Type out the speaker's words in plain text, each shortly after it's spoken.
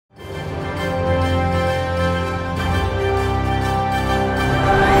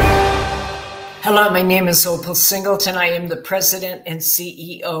Hello, my name is Opal Singleton. I am the president and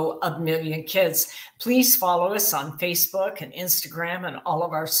CEO of Million Kids. Please follow us on Facebook and Instagram and all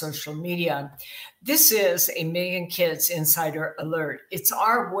of our social media. This is a Million Kids Insider Alert. It's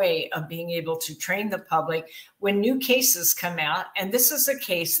our way of being able to train the public when new cases come out. And this is a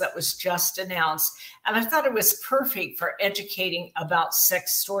case that was just announced. And I thought it was perfect for educating about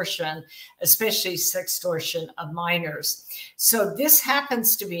sextortion, especially sextortion of minors. So this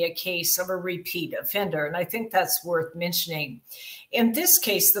happens to be a case of a repeat offender. And I think that's worth mentioning. In this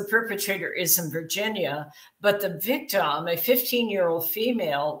case, the perpetrator is in Virginia, but the victim, a 15-year-old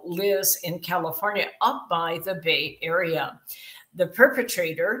female, lives in California, up by the Bay Area. The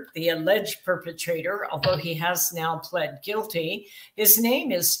perpetrator, the alleged perpetrator, although he has now pled guilty, his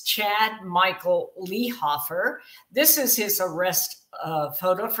name is Chad Michael Lehofer. This is his arrest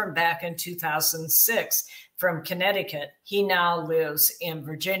photo from back in 2006 from Connecticut. He now lives in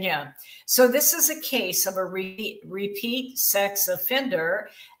Virginia. So this is a case of a repeat sex offender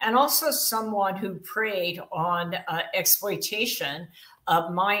and also someone who preyed on exploitation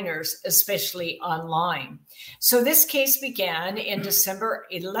of minors, especially online. So this case began in December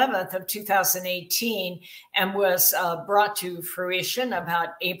 11th of 2018 and was brought to fruition about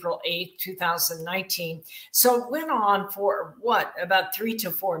April 8th, 2019. So it went on for about 3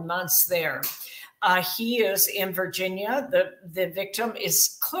 to 4 months there. He is in Virginia. The victim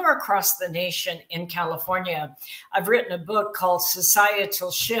is clear across the nation in California. I've written a book called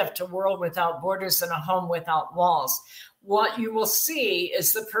Societal Shift, A World Without Borders and a Home Without Walls. What you will see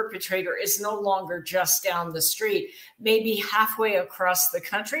is the perpetrator is no longer just down the street, maybe halfway across the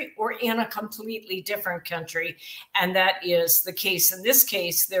country or in a completely different country. And that is the case. In this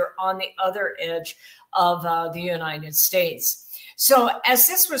case, they're on the other edge of the United States. So as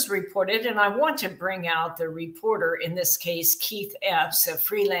this was reported, and I want to bring out the reporter, in this case, Keith Epps, a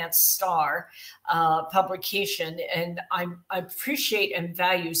freelance star publication, and I appreciate and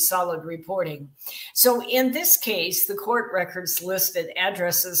value solid reporting. So in this case, the court records listed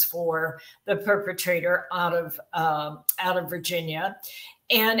addresses for the perpetrator out of Virginia.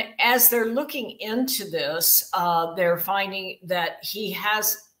 And as they're looking into this, they're finding that he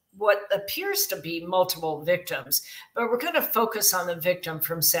has what appears to be multiple victims, but we're going to focus on the victim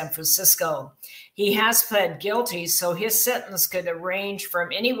from San Francisco. He has pled guilty, so his sentence could range from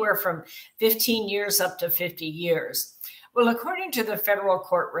anywhere from 15 years up to 50 years. Well, according to the federal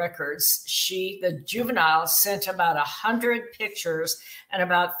court records, the juvenile, sent about 100 pictures and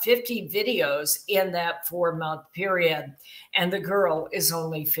about 50 videos in that 4-month period, and the girl is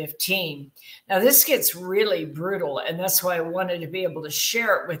only 15. Now, this gets really brutal, and that's why I wanted to be able to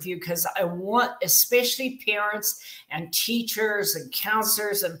share it with you, because I want especially parents and teachers and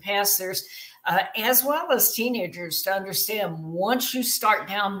counselors and pastors, as well as teenagers, to understand once you start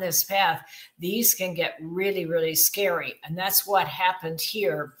down this path, these can get really, really scary. And that's what happened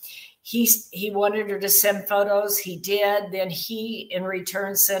here. He wanted her to send photos. He did. Then he, in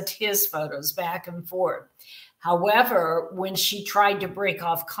return, sent his photos back and forth. However, when she tried to break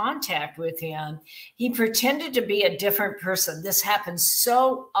off contact with him, he pretended to be a different person. This happens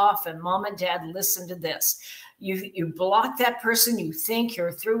so often. Mom and Dad, listen to this. You block that person, you think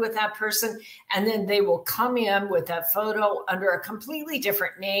you're through with that person, and then they will come in with that photo under a completely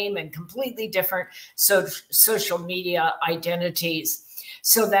different name and completely different social media identities.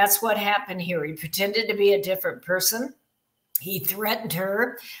 So that's what happened here. He pretended to be a different person. He threatened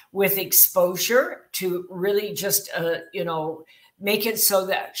her with exposure to really just, make it so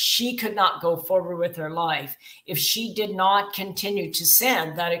that she could not go forward with her life if she did not continue to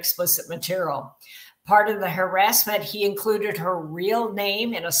send that explicit material. Part of the harassment, he included her real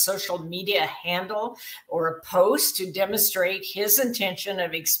name in a social media handle or a post to demonstrate his intention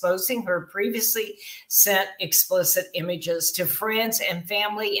of exposing her previously sent explicit images to friends and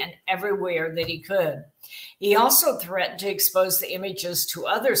family and everywhere that he could. He also threatened to expose the images to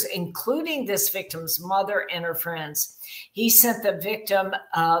others, including this victim's mother and her friends. He sent the victim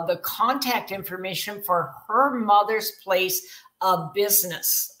the contact information for her mother's place of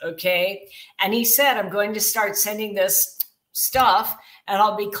business, okay? And he said, I'm going to start sending this stuff and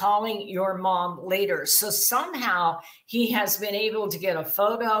I'll be calling your mom later. So somehow he has been able to get a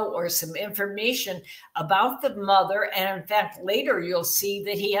photo or some information about the mother. And in fact, later you'll see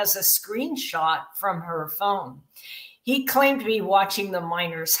that he has a screenshot from her phone. He claimed to be watching the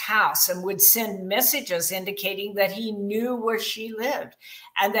minor's house and would send messages indicating that he knew where she lived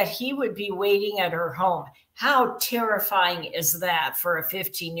and that he would be waiting at her home. How terrifying is that for a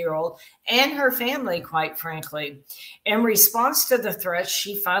 15-year-old and her family, quite frankly? In response to the threats,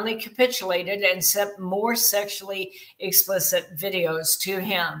 she finally capitulated and sent more sexually explicit videos to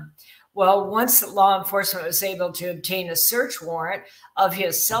him. Well, once law enforcement was able to obtain a search warrant of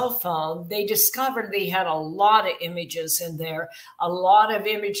his cell phone, they discovered that he had a lot of images in there, a lot of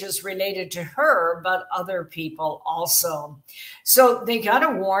images related to her, but other people also. So they got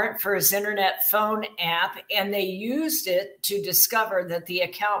a warrant for his internet phone app, and they used it to discover that the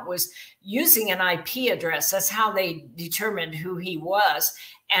account was using an IP address. That's how they determined who he was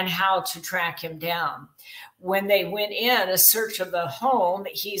and how to track him down. When they went in a search of the home,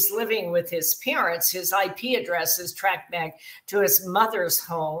 he's living with his parents. His IP address is tracked back to his mother's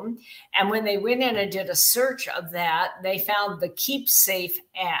home. And when they went in and did a search of that, they found the Keep Safe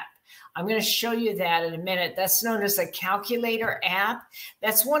app. I'm going to show you that in a minute. That's known as a calculator app.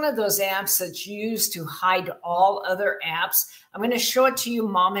 That's one of those apps that's used to hide all other apps. I'm going to show it to you,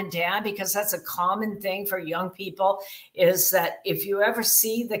 mom and dad, because that's a common thing for young people, is that if you ever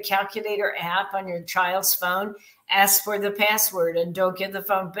see the calculator app on your child's phone, ask for the password and don't give the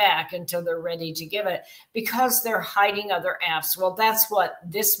phone back until they're ready to give it, because they're hiding other apps. Well, that's what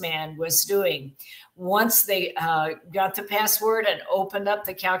this man was doing. Once they got the password and opened up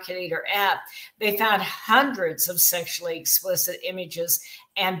the calculator app, they found hundreds of sexually explicit images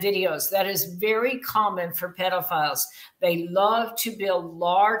and videos. That is very common for pedophiles. They love to build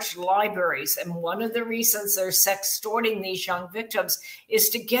large libraries. And one of the reasons they're sextorting these young victims is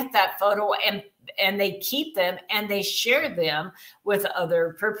to get that photo, and they keep them and they share them with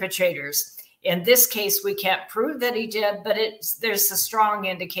other perpetrators. In this case, we can't prove that he did, but there's a strong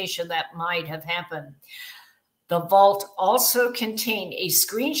indication that might have happened. The vault also contained a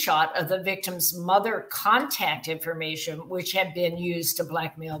screenshot of the victim's mother contact information, which had been used to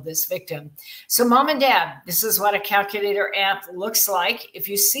blackmail this victim. So mom and dad, this is what a calculator app looks like. If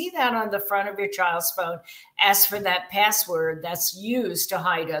you see that on the front of your child's phone, ask for that password that's used to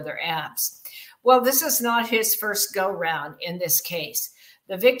hide other apps. Well, this is not his first go-round in this case.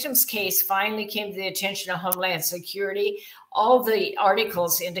 The victim's case finally came to the attention of Homeland Security. All the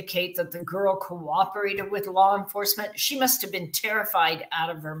articles indicate that the girl cooperated with law enforcement. She must have been terrified out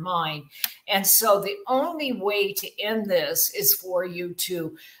of her mind. And so the only way to end this is for you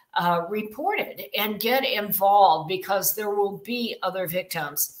to report it and get involved, because there will be other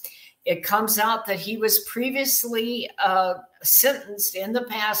victims. It comes out that he was previously sentenced in the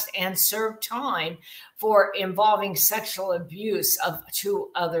past and served time for involving sexual abuse of 2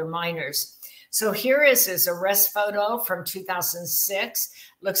 other minors. So here is his arrest photo from 2006.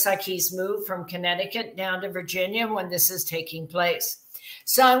 Looks like he's moved from Connecticut down to Virginia when this is taking place.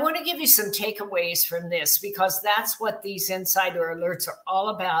 So I want to give you some takeaways from this, because that's what these insider alerts are all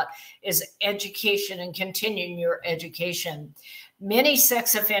about, is education and continuing your education. Many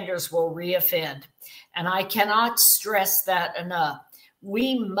sex offenders will reoffend, and I cannot stress that enough.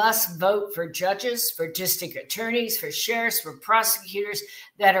 We must vote for judges, for district attorneys, for sheriffs, for prosecutors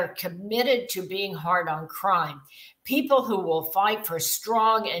that are committed to being hard on crime. People who will fight for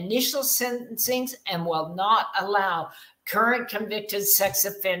strong initial sentencings and will not allow current convicted sex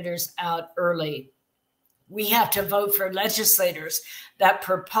offenders out early. We have to vote for legislators that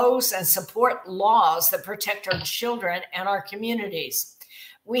propose and support laws that protect our children and our communities.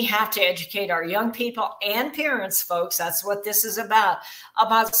 We have to educate our young people and parents, folks. That's what this is about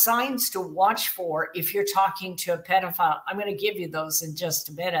signs to watch for if you're talking to a pedophile. I'm going to give you those in just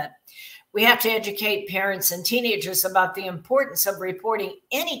a minute. We have to educate parents and teenagers about the importance of reporting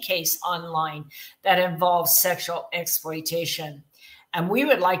any case online that involves sexual exploitation. And we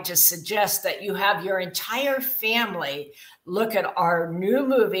would like to suggest that you have your entire family look at our new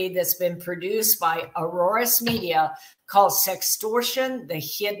movie that's been produced by Aurora's Media called Sextortion, The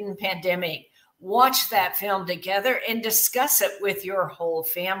Hidden Pandemic. Watch that film together and discuss it with your whole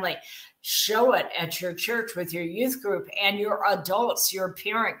family. Show it at your church with your youth group and your adults, your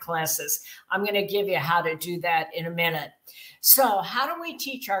parent classes. I'm going to give you how to do that in a minute. So how do we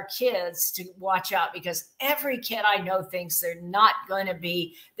teach our kids to watch out? Because every kid I know thinks they're not going to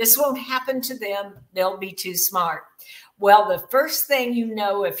be, this won't happen to them. They'll be too smart. Well, the first thing you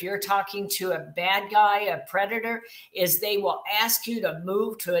know if you're talking to a bad guy, a predator, is they will ask you to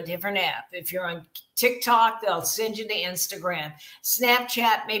move to a different app. If you're on TikTok, they'll send you to Instagram.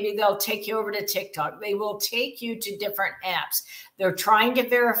 Snapchat, maybe they'll take you over to TikTok. They will take you to different apps. They're trying to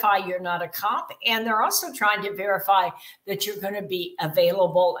verify you're not a cop, and they're also trying to verify that you're going to be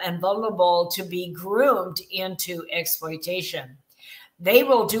available and vulnerable to be groomed into exploitation. They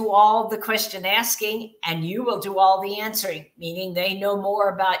will do all the question asking and you will do all the answering, meaning they know more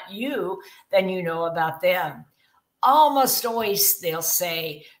about you than you know about them. Almost always they'll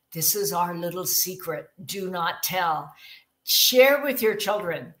say, "This is our little secret. Do not tell." Share with your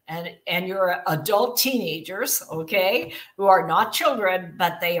children and your adult teenagers, okay, who are not children,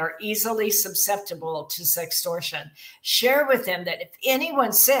 but they are easily susceptible to sextortion. Share with them that if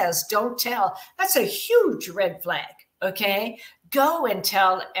anyone says, don't tell, that's a huge red flag, okay? Go and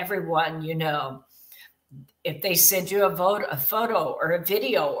tell everyone you know. If they send you a photo or a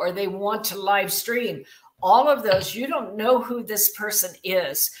video, or they want to live stream, all of those, you don't know who this person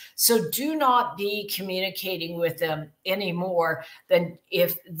is. So do not be communicating with them any more than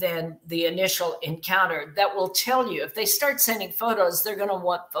the initial encounter. That will tell you. If they start sending photos, they're going to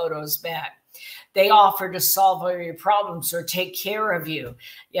want photos back. They offer to solve all your problems or take care of you.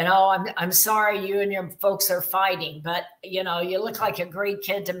 You know, I'm sorry you and your folks are fighting, but, you know, you look like a great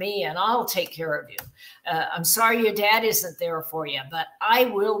kid to me and I'll take care of you. I'm sorry your dad isn't there for you, but I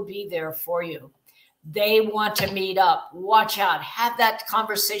will be there for you. They want to meet up. Watch out. Have that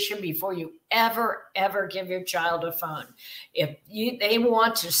conversation before you ever give your child a phone. If they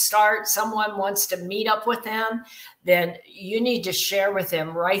want to start, someone wants to meet up with them, then you need to share with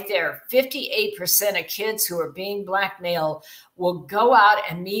them right there. 58% of kids who are being blackmailed will go out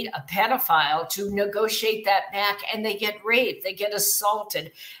and meet a pedophile to negotiate that back, and they get raped, they get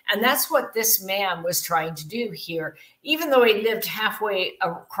assaulted. And that's what this man was trying to do here. Even though he lived halfway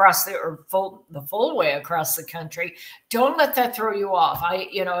across the full way across the country, don't let that throw you off.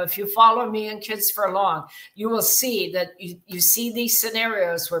 You know, if you follow me and kids for long, you will see that you see these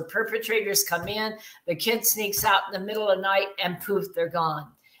scenarios where perpetrators come in, the kid sneaks out in the middle of the night, and poof, they're gone.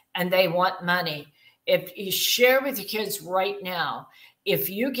 And they want money. If you share with your kids right now, if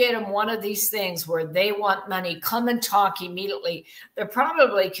you get them one of these things where they want money, come and talk immediately. They're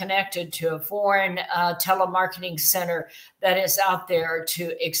probably connected to a foreign telemarketing center that is out there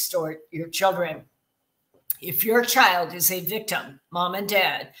to extort your children. If your child is a victim, mom and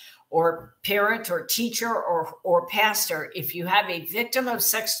dad, or parent or teacher or pastor, if you have a victim of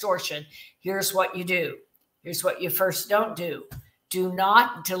sextortion, here's what you do. Here's what you first don't do. Do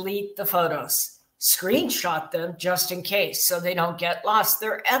not delete the photos. Screenshot them just in case so they don't get lost.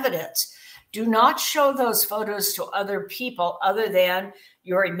 They're evidence. Do not show those photos to other people other than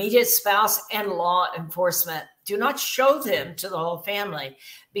your immediate spouse and law enforcement. Do not show them to the whole family,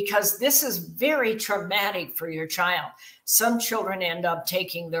 because this is very traumatic for your child. Some children end up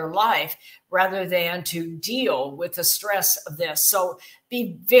taking their life rather than to deal with the stress of this. So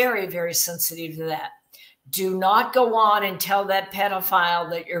be very sensitive to that. Do not go on and tell that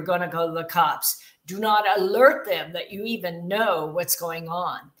pedophile that you're going to go to the cops. Do not alert them that you even know what's going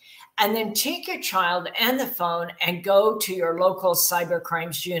on. And then take your child and the phone and go to your local cyber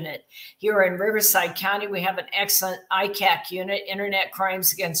crimes unit. Here in Riverside County, we have an excellent ICAC unit, Internet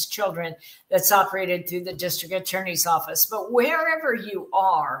Crimes Against Children, that's operated through the district attorney's office. But wherever you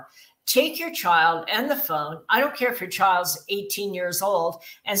are, take your child and the phone. I don't care if your child's 18 years old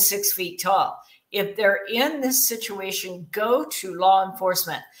and 6 feet tall. If they're in this situation, go to law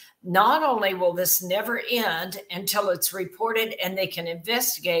enforcement. Not only will this never end until it's reported and they can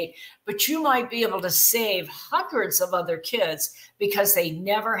investigate, but you might be able to save hundreds of other kids because they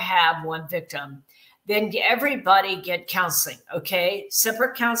never have one victim. Then everybody get counseling, okay?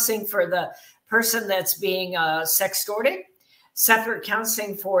 Separate counseling for the person that's being sextorted, separate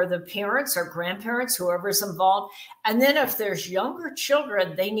counseling for the parents or grandparents, whoever's involved. And then if there's younger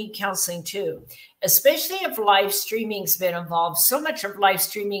children, they need counseling too, especially if live streaming's been involved. So much of live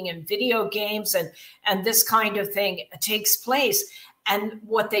streaming and video games and this kind of thing takes place. And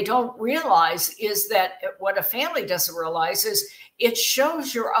what they don't realize is that what a family doesn't realize is it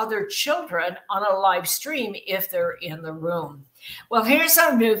shows your other children on a live stream if they're in the room. Well, here's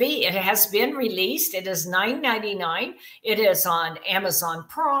our movie. It has been released. It is $9.99. It is on Amazon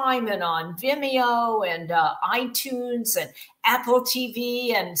Prime and on Vimeo and iTunes and Apple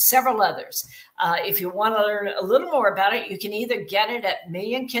TV and several others. If you want to learn a little more about it, you can either get it at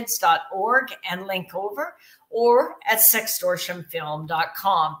millionkids.org and link over, or at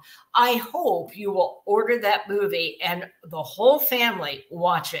sextortionfilm.com. I hope you will order that movie and the whole family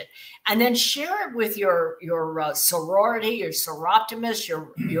watch it, and then share it with your sorority, your soroptimist,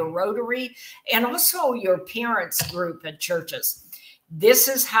 your Rotary, and also your parents group at churches. This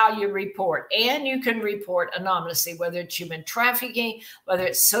is how you report, and you can report anonymously, whether it's human trafficking, whether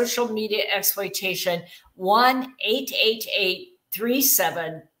it's social media exploitation.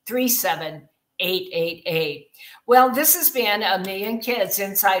 1-888-3737-888. Well, this has been A Million Kids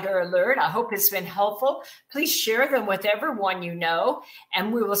Insider Alert. I hope it's been helpful. Please share them with everyone you know,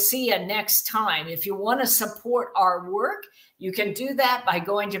 and we will see you next time. If you want to support our work, you can do that by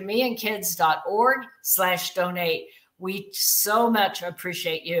going to millionkids.org/donate. We so much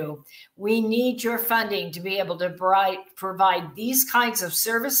appreciate you. We need your funding to be able to provide these kinds of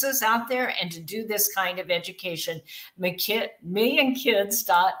services out there and to do this kind of education.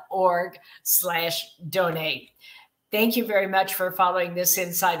 millionkids.org/donate. Thank you very much for following this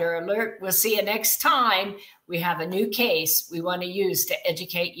Insider Alert. We'll see you next time. We have a new case we want to use to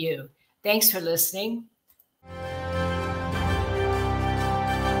educate you. Thanks for listening.